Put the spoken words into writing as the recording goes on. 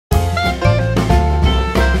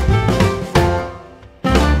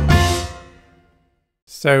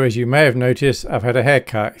So as you may have noticed, I've had a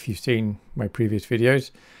haircut if you've seen my previous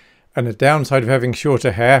videos. And the downside of having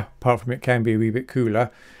shorter hair, apart from it can be a wee bit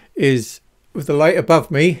cooler, is with the light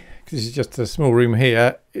above me, because this is just a small room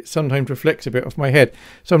here, it sometimes reflects a bit off my head.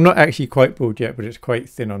 So I'm not actually quite bald yet, but it's quite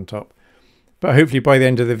thin on top. But hopefully by the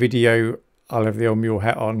end of the video, I'll have the old Mule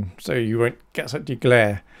hat on, so you won't get such a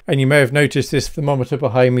glare. And you may have noticed this thermometer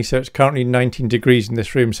behind me, so it's currently 19 degrees in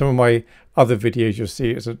this room. Some of my other videos you'll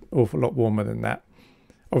see it's an awful lot warmer than that.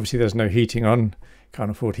 Obviously there's no heating on, can't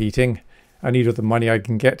afford heating. I need all the money I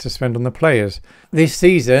can get to spend on the players. This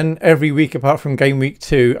season, every week apart from game week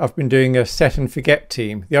 2, I've been doing a set and forget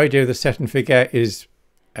team. The idea of the set and forget is,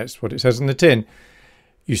 that's what it says on the tin.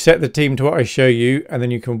 You set the team to what I show you, and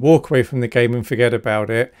then you can walk away from the game and forget about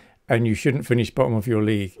it, and you shouldn't finish bottom of your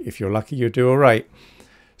league. If you're lucky, you'll do all right.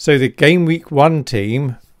 So the game week 1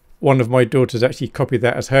 team, one of my daughters actually copied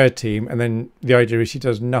that as her team, and then the idea is she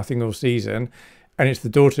does nothing all season. And it's the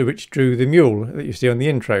daughter which drew the Mule that you see on the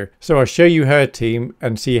intro. So I'll show you her team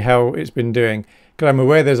and see how it's been doing. Because I'm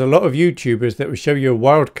aware there's a lot of YouTubers that will show you a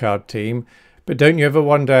wildcard team, but don't you ever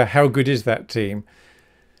wonder how good is that team?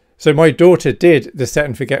 So my daughter did the set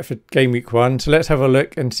and forget for game week 1. So let's have a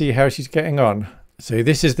look and see how she's getting on. So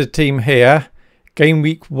this is the team here. Game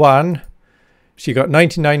week 1, she got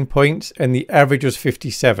 99 points and the average was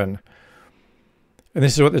 57. And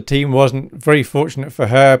this is what the team wasn't. Very fortunate for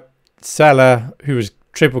her. Salah, who was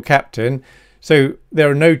triple captain, so there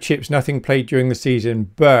are no chips, nothing played during the season,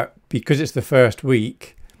 but because it's the first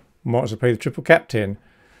week, might as well play the triple captain.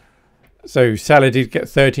 So Salah did get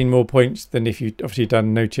 13 more points than if you'd obviously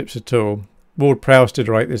done no chips at all. Ward-Prowse did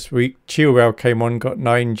right this week. Chilwell came on, got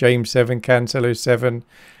 9, James 7, Cancelo 7,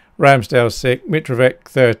 Ramsdale 6, Mitrovic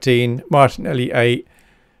 13, Martinelli 8.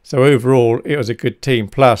 So overall, it was a good team.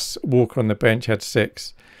 Plus, Walker on the bench had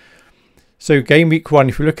 6. So game week 1,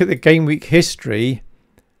 if you look at the game week history,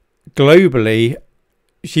 globally,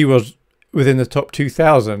 she was within the top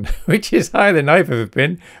 2,000, which is higher than I've ever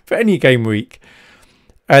been for any game week.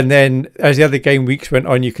 And then as the other game weeks went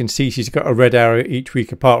on, you can see she's got a red arrow each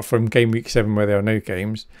week apart from game week 7 where there are no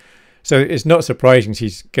games. So it's not surprising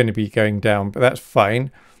she's going to be going down, but that's fine.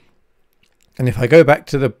 And if I go back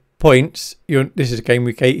to the points, this is game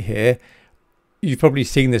week 8 here. You've probably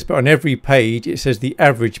seen this, but on every page it says the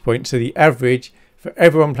average point. So the average for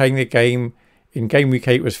everyone playing the game in game week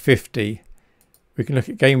 8 was 50. We can look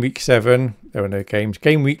at game week 7. There were no games.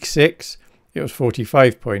 Game week 6, it was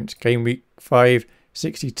 45 points. Game week 5,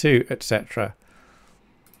 62, etc.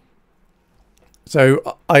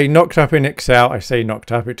 So I knocked up in Excel. I say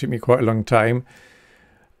knocked up. It took me quite a long time.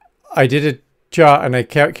 I did a chart and I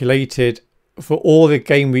calculated for all the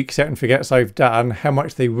game week set and forgets I've done, how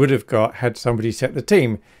much they would have got had somebody set the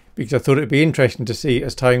team, because I thought it'd be interesting to see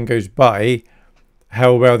as time goes by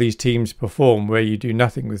how well these teams perform where you do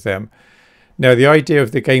nothing with them. Now the idea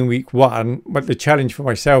of the game week 1, but the challenge for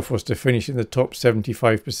myself was to finish in the top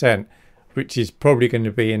 75%, which is probably going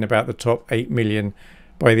to be in about the top 8 million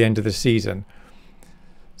by the end of the season.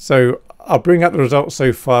 So I'll bring up the results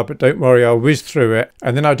so far, but don't worry, I'll whiz through it.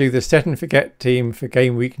 And then I'll do the set and forget team for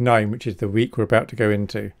game week 9, which is the week we're about to go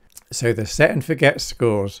into. So the set and forget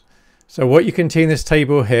scores. So what you can see in this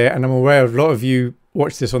table here, and I'm aware a lot of you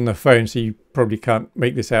watch this on the phone, so you probably can't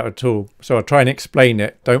make this out at all. So I'll try and explain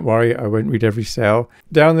it. Don't worry, I won't read every cell.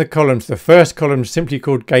 Down the columns, the first column is simply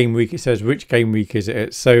called game week. It says which game week is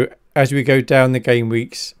it. So as we go down the game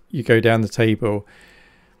weeks, you go down the table.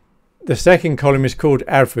 The second column is called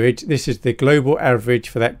average. This is the global average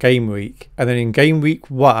for that game week. And then in game week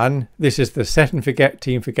 1, this is the set and forget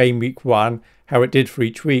team for game week 1, how it did for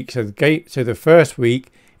each week. So the first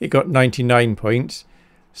week, it got 99 points.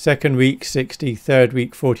 Second week, 60. Third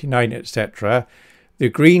week, 49, etc. The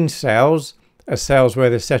green cells are cells where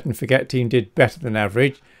the set and forget team did better than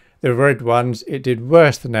average. The red ones, it did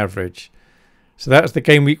worse than average. So that's the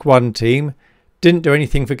game week 1 team. Didn't do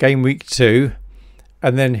anything for game week 2.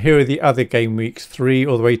 And then here are the other game weeks, 3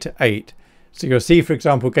 all the way to 8. So you'll see, for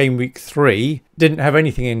example, game week 3 didn't have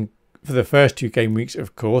anything in for the first 2 game weeks,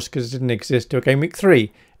 of course, because it didn't exist till game week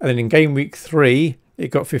 3. And then in game week 3, it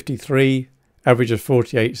got 53, average of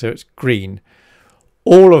 48, so it's green.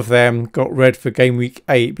 All of them got red for game week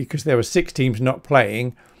 8 because there were 6 teams not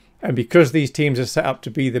playing. And because these teams are set up to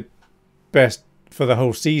be the best for the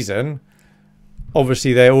whole season,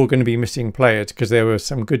 obviously they're all going to be missing players because there were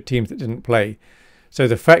some good teams that didn't play. So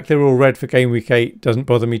the fact they're all red for game week 8 doesn't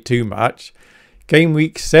bother me too much. Game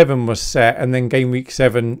week 7 was set, and then game week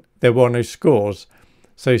 7 there were no scores.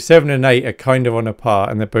 So 7 and 8 are kind of on a par,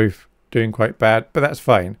 and they're both doing quite bad, but that's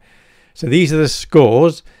fine. So these are the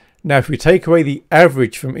scores. Now if we take away the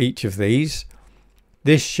average from each of these,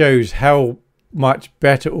 this shows how much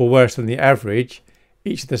better or worse than the average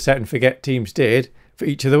each of the set and forget teams did for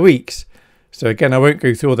each of the weeks. So again, I won't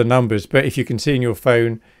go through all the numbers, but if you can see in your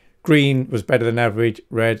phone, green was better than average,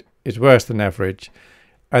 red is worse than average.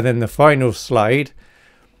 And then the final slide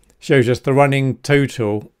shows us the running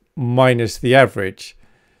total minus the average.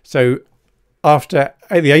 So after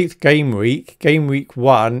the 8th game week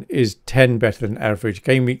 1 is 10 better than average.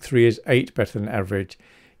 Game week 3 is 8 better than average.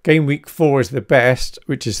 Game week 4 is the best,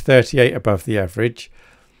 which is 38 above the average.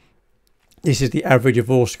 This is the average of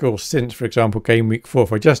all scores since, for example, game week 4.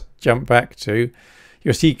 If I just jump back to,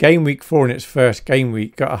 you'll see game week 4 in its first game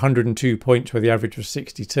week got 102 points where the average was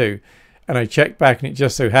 62. And I checked back and it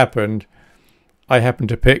just so happened I happened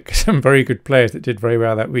to pick some very good players that did very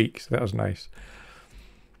well that week. So that was nice.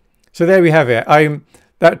 So there we have it.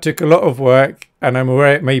 That took a lot of work, and I'm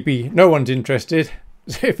aware maybe no one's interested.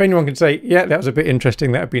 So if anyone can say, yeah, that was a bit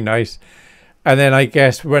interesting, that would be nice. And then I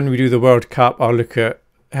guess when we do the World Cup, I'll look at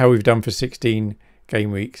how we've done for 16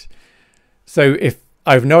 game weeks. So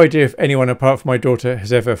I've no idea if anyone apart from my daughter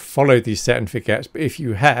has ever followed these set and forgets, but if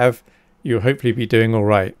you have, you'll hopefully be doing all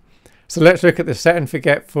right. So let's look at the set and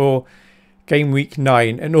forget for game week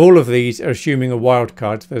 9, and all of these are assuming a wild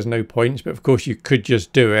card, so there's no points, but of course you could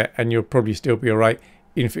just do it and you'll probably still be all right,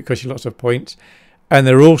 even if it costs you lots of points. And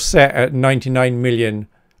they're all set at 99 million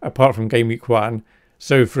apart from game week 1.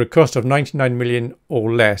 So for a cost of 99 million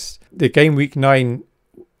or less, the game week 9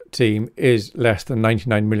 team is less than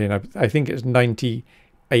 99 million. I think it's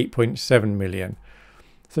 98.7 million.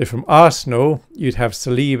 So from Arsenal, you'd have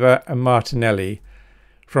Saliba and Martinelli.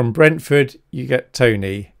 From Brentford, you get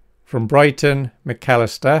Tony. From Brighton,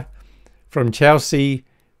 McAllister. From Chelsea,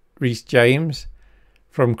 Reece James.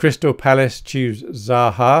 From Crystal Palace, choose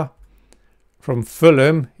Zaha. From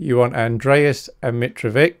Fulham, you want Andreas and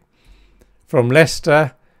Mitrovic. From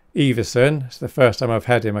Leicester, Everson. It's the first time I've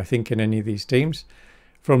had him, I think, in any of these teams.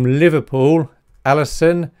 From Liverpool,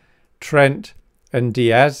 Alisson, Trent and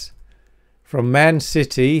Diaz. From Man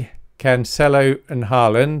City, Cancelo and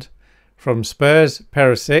Haaland. From Spurs,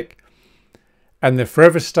 Perisic. And the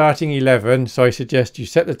forever starting 11, so I suggest you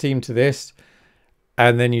set the team to this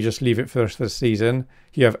and then you just leave it for the rest of the season.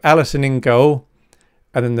 You have Alisson in goal,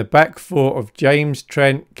 and then the back four of James,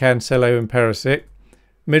 Trent, Cancelo and Perisic.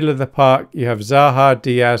 Middle of the park, you have Zaha,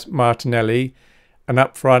 Diaz, Martinelli, and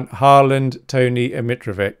up front, Haaland, Tony and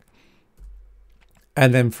Mitrovic.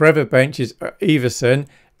 And then forever bench is Everson,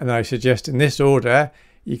 and I suggest in this order,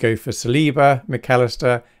 you go for Saliba,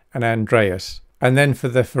 McAllister and Andreas. And then for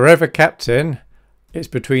the forever captain, it's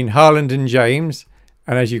between Haaland and James.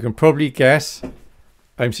 And as you can probably guess,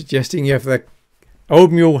 I'm suggesting you have the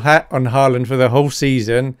old mule hat on Haaland for the whole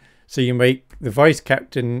season. So you make the vice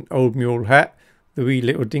captain old mule hat, the wee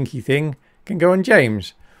little dinky thing, can go on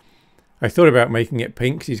James. I thought about making it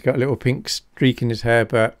pink because he's got a little pink streak in his hair,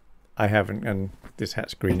 but I haven't. And this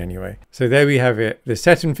hat's green anyway. So there we have it. The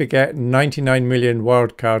set and forget 99 million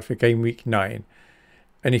wild card for game week 9.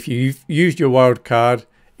 And if you've used your wild card,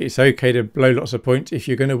 it's okay to blow lots of points. If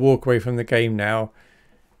you're going to walk away from the game now,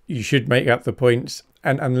 you should make up the points.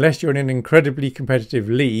 And unless you're in an incredibly competitive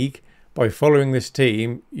league, by following this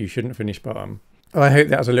team, you shouldn't finish bottom. I hope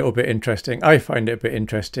that was a little bit interesting. I find it a bit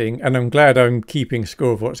interesting, and I'm glad I'm keeping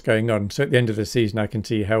score of what's going on. So at the end of the season, I can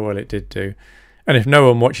see how well it did do. And if no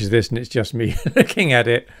one watches this and it's just me looking at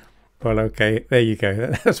it, well, okay, there you go.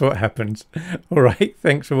 That's what happens. All right,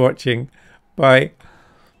 thanks for watching. Bye.